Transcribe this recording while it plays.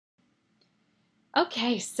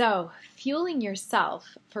Okay, so fueling yourself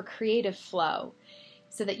for creative flow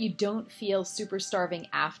so that you don't feel super starving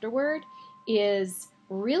afterward is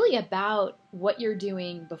really about what you're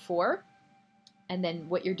doing before and then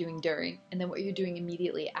what you're doing during and then what you're doing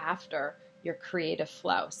immediately after your creative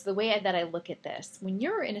flow. So the way that I look at this, when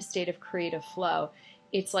you're in a state of creative flow,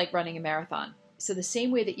 it's like running a marathon. So the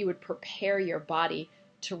same way that you would prepare your body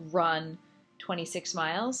to run 26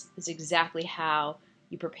 miles is exactly how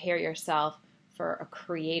you prepare yourself for a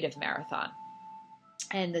creative marathon.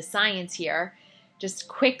 And the science here, just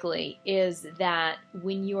quickly, is that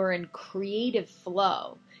when you're in creative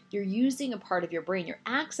flow, you're using a part of your brain, you're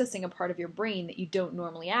accessing a part of your brain that you don't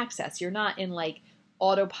normally access. You're not in like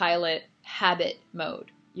autopilot habit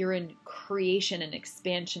mode. You're in creation and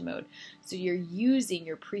expansion mode. So you're using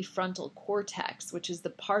your prefrontal cortex, which is the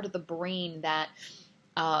part of the brain that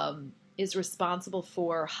is responsible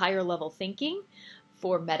for higher level thinking,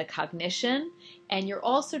 for metacognition, and you're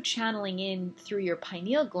also channeling in through your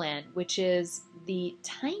pineal gland, which is the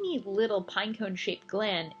tiny little pinecone shaped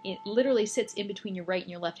gland. It literally sits in between your right and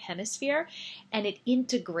your left hemisphere, and it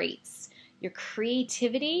integrates your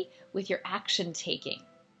creativity with your action taking.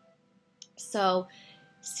 So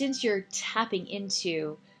since you're tapping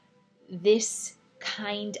into this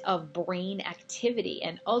kind of brain activity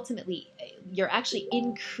and ultimately you're actually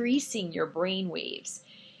increasing your brain waves,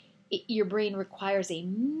 your brain requires a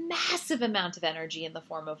massive amount of energy in the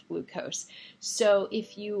form of glucose. So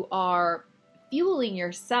if you are fueling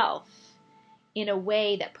yourself in a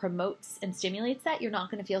way that promotes and stimulates that, you're not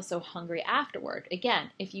going to feel so hungry afterward.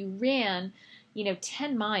 Again, if you ran,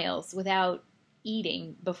 10 miles without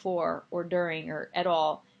eating before or during or at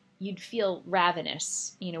all, you'd feel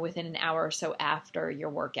ravenous, within an hour or so after your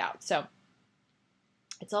workout. So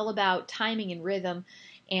it's all about timing and rhythm.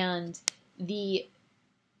 And the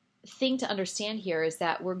thing to understand here is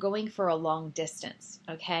that we're going for a long distance,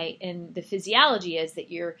 okay? And the physiology is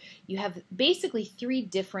that you have basically 3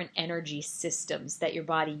 different energy systems that your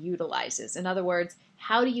body utilizes. In other words,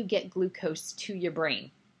 how do you get glucose to your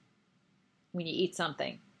brain when you eat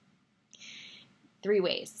something? 3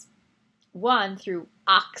 ways. 1, through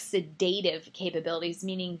oxidative capabilities,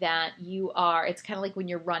 meaning that it's kind of like when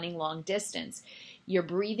you're running long distance. You're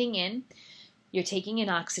breathing in, you're taking in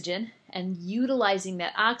oxygen and utilizing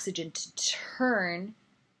that oxygen to turn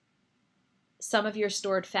some of your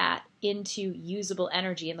stored fat into usable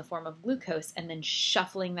energy in the form of glucose and then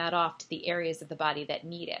shuffling that off to the areas of the body that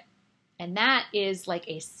need it. And that is like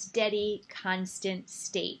a steady, constant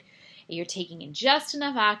state. You're taking in just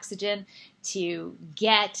enough oxygen to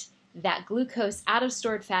get that glucose out of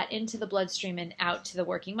stored fat into the bloodstream and out to the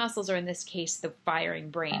working muscles, or in this case, the firing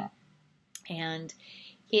brain. And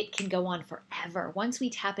it can go on forever. Once we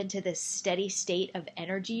tap into this steady state of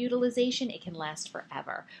energy utilization, it can last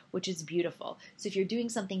forever, which is beautiful. So if you're doing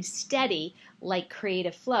something steady like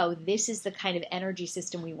creative flow, this is the kind of energy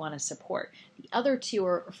system we want to support. The other 2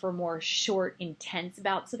 are for more short, intense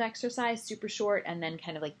bouts of exercise, super short, and then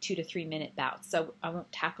kind of like 2 to 3 minute bouts. So I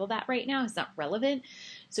won't tackle that right now. It's not relevant.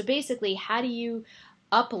 So basically, how do you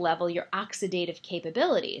up-level your oxidative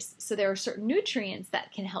capabilities? So there are certain nutrients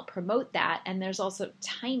that can help promote that, and there's also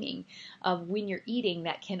timing of when you're eating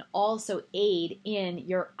that can also aid in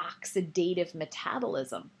your oxidative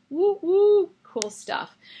metabolism. Woo woo, cool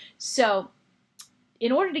stuff. So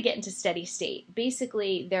in order to get into steady state,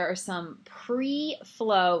 basically there are some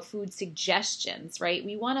pre-flow food suggestions, right?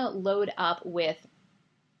 We want to load up with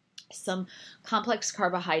some complex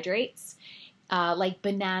carbohydrates, like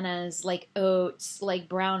bananas, like oats, like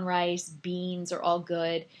brown rice, beans are all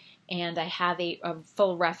good. And I have a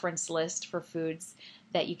full reference list for foods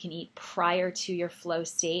that you can eat prior to your flow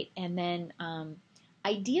state. And then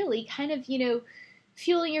ideally kind of,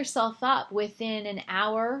 fueling yourself up within an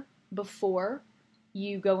hour before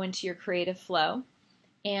you go into your creative flow,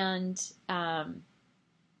 and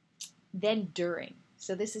then during.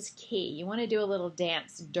 So this is key. You want to do a little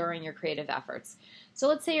dance during your creative efforts. So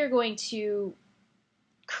let's say you're going to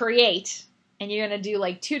create and you're going to do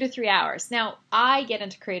like 2 to 3 hours. Now, I get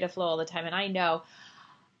into creative flow all the time, and I know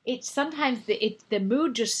sometimes the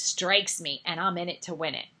mood just strikes me and I'm in it to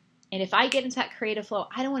win it. And if I get into that creative flow,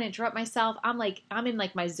 I don't want to interrupt myself. I'm in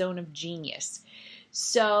like my zone of genius.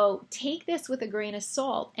 So take this with a grain of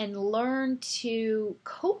salt and learn to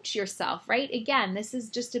coach yourself, right? Again, this is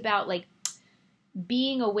just about like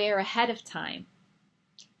being aware ahead of time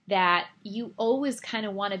that you always kind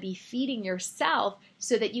of want to be feeding yourself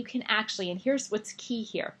so that you can actually, and here's what's key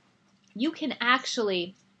here, you can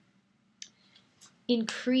actually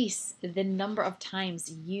increase the number of times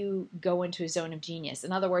you go into a zone of genius.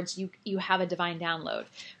 In other words, you have a divine download,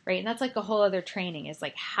 right? And that's like a whole other training, is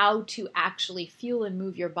like how to actually feel and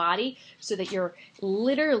move your body so that you're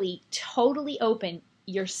literally totally open.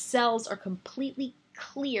 Your cells are completely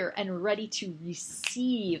clear and ready to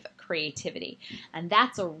receive creativity. And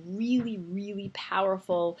that's a really, really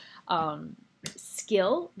powerful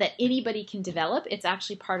skill that anybody can develop. It's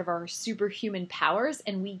actually part of our superhuman powers,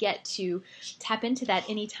 and we get to tap into that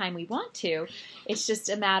anytime we want to. It's just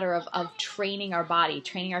a matter of training our body,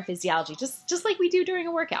 training our physiology, just like we do during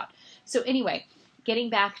a workout. So anyway,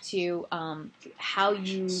 getting back to how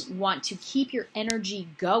you want to keep your energy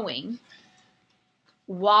going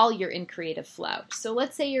while you're in creative flow. So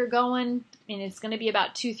let's say you're going, and it's going to be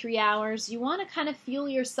about 2-3 hours. You want to kind of fuel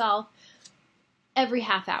yourself every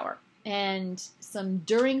half hour. And some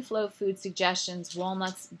during flow food suggestions,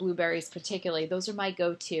 walnuts, blueberries particularly, those are my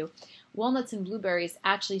go-to. Walnuts and blueberries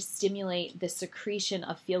actually stimulate the secretion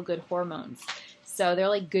of feel-good hormones. So they're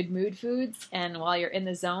like good mood foods, and while you're in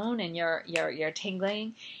the zone and you're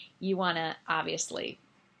tingling, you want to obviously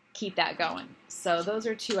keep that going. So those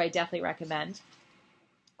are two I definitely recommend.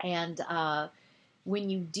 And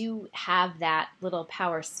when you do have that little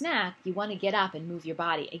power snack, you want to get up and move your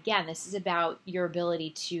body. Again, this is about your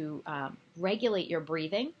ability to regulate your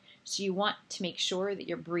breathing. So you want to make sure that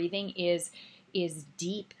your breathing is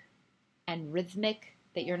deep and rhythmic,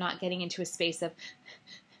 that you're not getting into a space of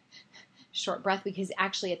short breath, because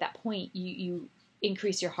actually at that point you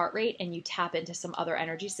increase your heart rate and you tap into some other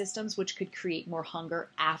energy systems, which could create more hunger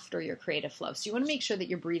after your creative flow. So you want to make sure that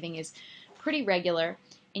your breathing is pretty regular.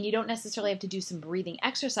 And you don't necessarily have to do some breathing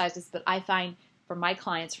exercises, but I find for my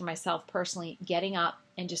clients, for myself personally, getting up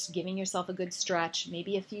and just giving yourself a good stretch,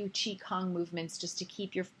 maybe a few Qigong movements just to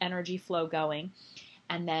keep your energy flow going,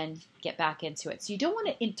 and then get back into it. So you don't want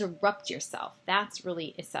to interrupt yourself. That's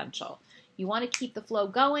really essential. You want to keep the flow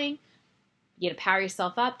going, power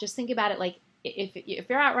yourself up. Just think about it like if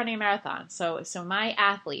you're out running a marathon. So my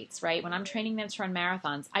athletes, right, when I'm training them to run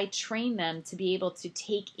marathons, I train them to be able to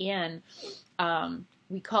take in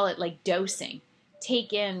we call it like dosing.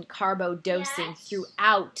 Take in carbo dosing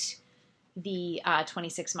throughout the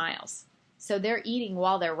 26 miles. So they're eating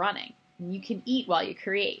while they're running. And you can eat while you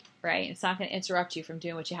create, right? It's not going to interrupt you from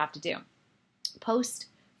doing what you have to do.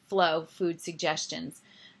 Post-flow food suggestions.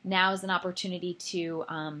 Now is an opportunity to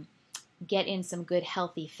get in some good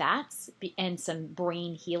healthy fats and some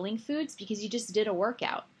brain healing foods, because you just did a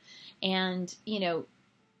workout. And,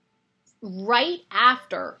 right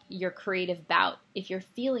after your creative bout, if you're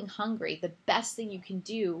feeling hungry, the best thing you can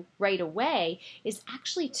do right away is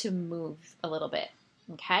actually to move a little bit,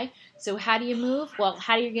 okay? So how do you move? Well,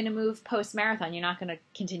 how are you going to move post-marathon? You're not going to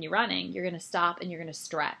continue running. You're going to stop and you're going to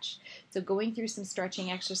stretch. So going through some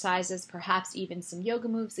stretching exercises, perhaps even some yoga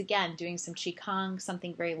moves, again, doing some Qigong,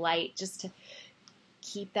 something very light, just to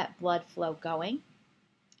keep that blood flow going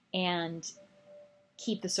and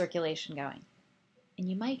keep the circulation going. And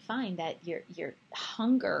you might find that your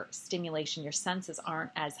hunger stimulation, your senses aren't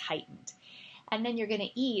as heightened. And then you're going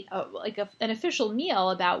to eat an official meal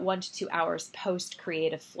about 1 to 2 hours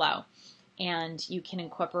post-creative flow. And you can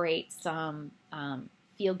incorporate some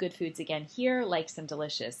feel-good foods again here, like some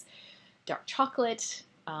delicious dark chocolate,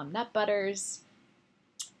 nut butters.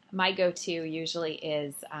 My go-to usually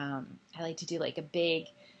is I like to do like a big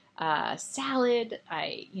salad,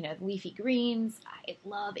 leafy greens. I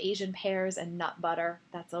love Asian pears and nut butter.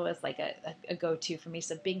 That's always like a go-to for me.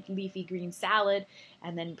 So big leafy green salad,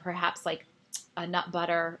 and then perhaps like a nut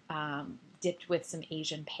butter dipped with some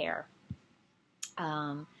Asian pear.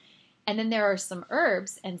 And then there are some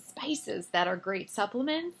herbs and spices that are great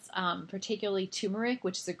supplements, particularly turmeric,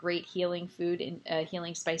 which is a great healing food and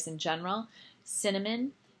healing spice in general.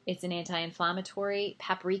 Cinnamon. It's an anti-inflammatory.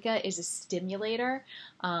 Paprika is a stimulator.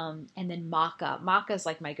 And then maca. Maca is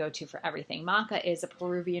like my go-to for everything. Maca is a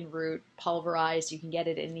Peruvian root, pulverized. You can get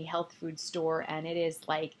it in the health food store, and it is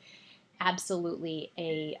like absolutely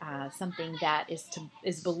a something that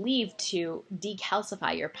is believed to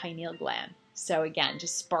decalcify your pineal gland. So again,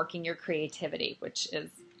 just sparking your creativity, which is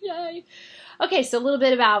yay. Okay, so a little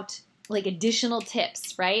bit about like additional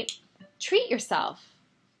tips, right? Treat yourself.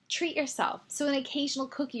 Treat yourself. So an occasional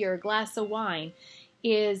cookie or a glass of wine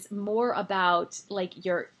is more about like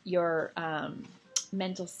your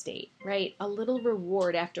mental state, right? A little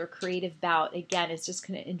reward after a creative bout, again, is just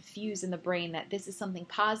going to infuse in the brain that this is something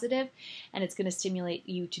positive, and it's going to stimulate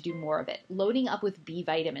you to do more of it. Loading up with B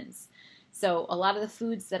vitamins. So a lot of the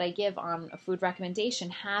foods that I give on a food recommendation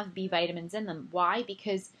have B vitamins in them. Why?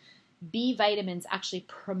 Because B vitamins actually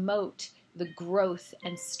promote the growth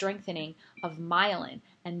and strengthening of myelin.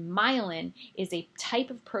 And myelin is a type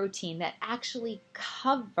of protein that actually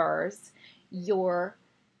covers your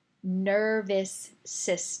nervous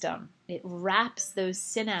system. It wraps those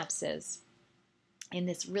synapses in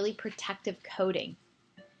this really protective coating.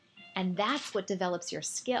 And that's what develops your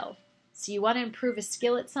skill. So you want to improve a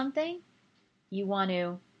skill at something, you want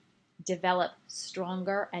to develop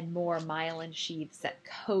stronger and more myelin sheaths that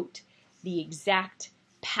coat the exact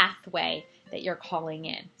pathway that you're calling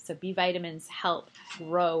in. So B vitamins help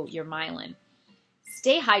grow your myelin.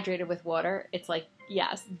 Stay hydrated with water. It's like,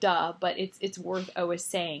 yes, duh, but it's worth always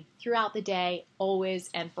saying throughout the day, always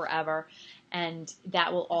and forever. And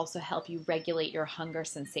that will also help you regulate your hunger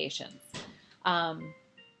sensations.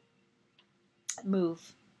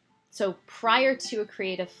 Move. So prior to a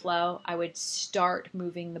creative flow, I would start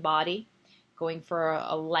moving the body, going for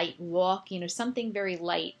a light walk, something very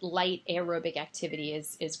light aerobic activity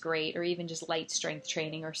is great, or even just light strength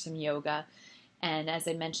training or some yoga. And as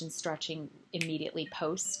I mentioned, stretching immediately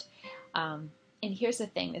post. And here's the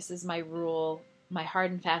thing, this is my rule, my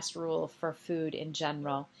hard and fast rule for food in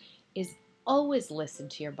general, is always listen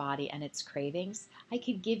to your body and its cravings. I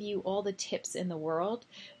could give you all the tips in the world,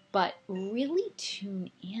 but really tune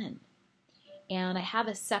in. And I have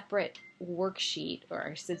a separate worksheet, or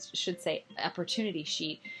I should say opportunity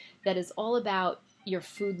sheet, that is all about your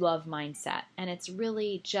food love mindset. And it's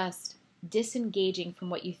really just disengaging from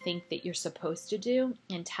what you think that you're supposed to do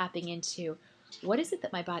and tapping into, what is it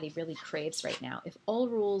that my body really craves right now? If all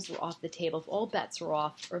rules were off the table, if all bets were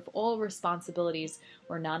off, or if all responsibilities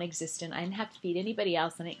were non-existent, I didn't have to feed anybody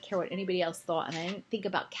else, and I didn't care what anybody else thought, and I didn't think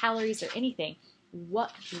about calories or anything,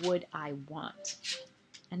 what would I want?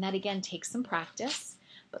 And that again takes some practice,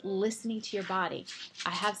 but listening to your body.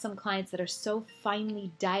 I have some clients that are so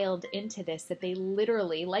finely dialed into this that they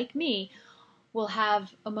literally, like me, will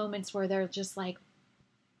have moments where they're just like,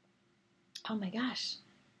 oh my gosh,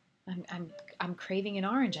 I'm craving an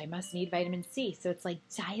orange. I must need vitamin C. So it's like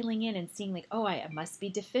dialing in and seeing like, oh, I must be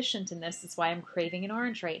deficient in this. That's why I'm craving an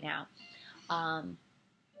orange right now.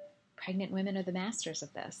 Pregnant women are the masters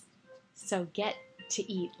of this. So get to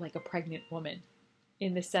eat like a pregnant woman,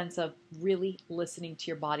 in the sense of really listening to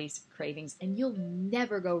your body's cravings, and you'll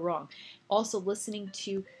never go wrong. Also listening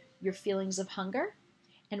to your feelings of hunger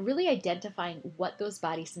and really identifying what those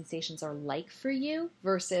body sensations are like for you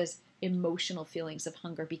versus emotional feelings of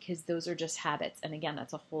hunger, because those are just habits. And again,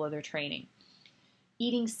 that's a whole other training.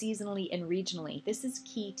 Eating seasonally and regionally. This is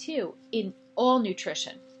key too in all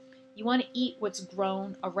nutrition. You want to eat what's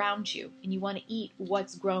grown around you, and you want to eat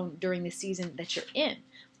what's grown during the season that you're in.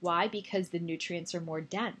 Why? Because the nutrients are more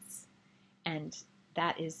dense. And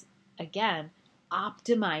that is, again,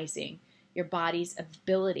 optimizing your body's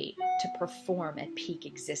ability to perform at peak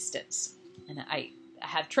existence. And I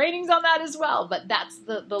have trainings on that as well, but that's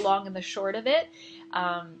the long and the short of it.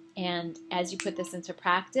 And as you put this into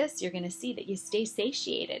practice, you're going to see that you stay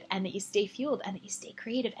satiated, and that you stay fueled, and that you stay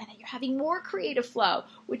creative, and that you're having more creative flow,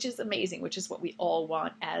 which is amazing, which is what we all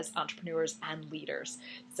want as entrepreneurs and leaders.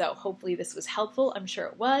 So hopefully this was helpful. I'm sure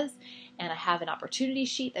it was. And I have an opportunity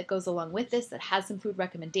sheet that goes along with this that has some food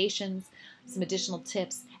recommendations, some additional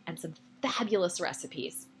tips, and some fabulous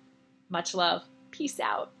recipes. Much love. Peace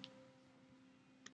out.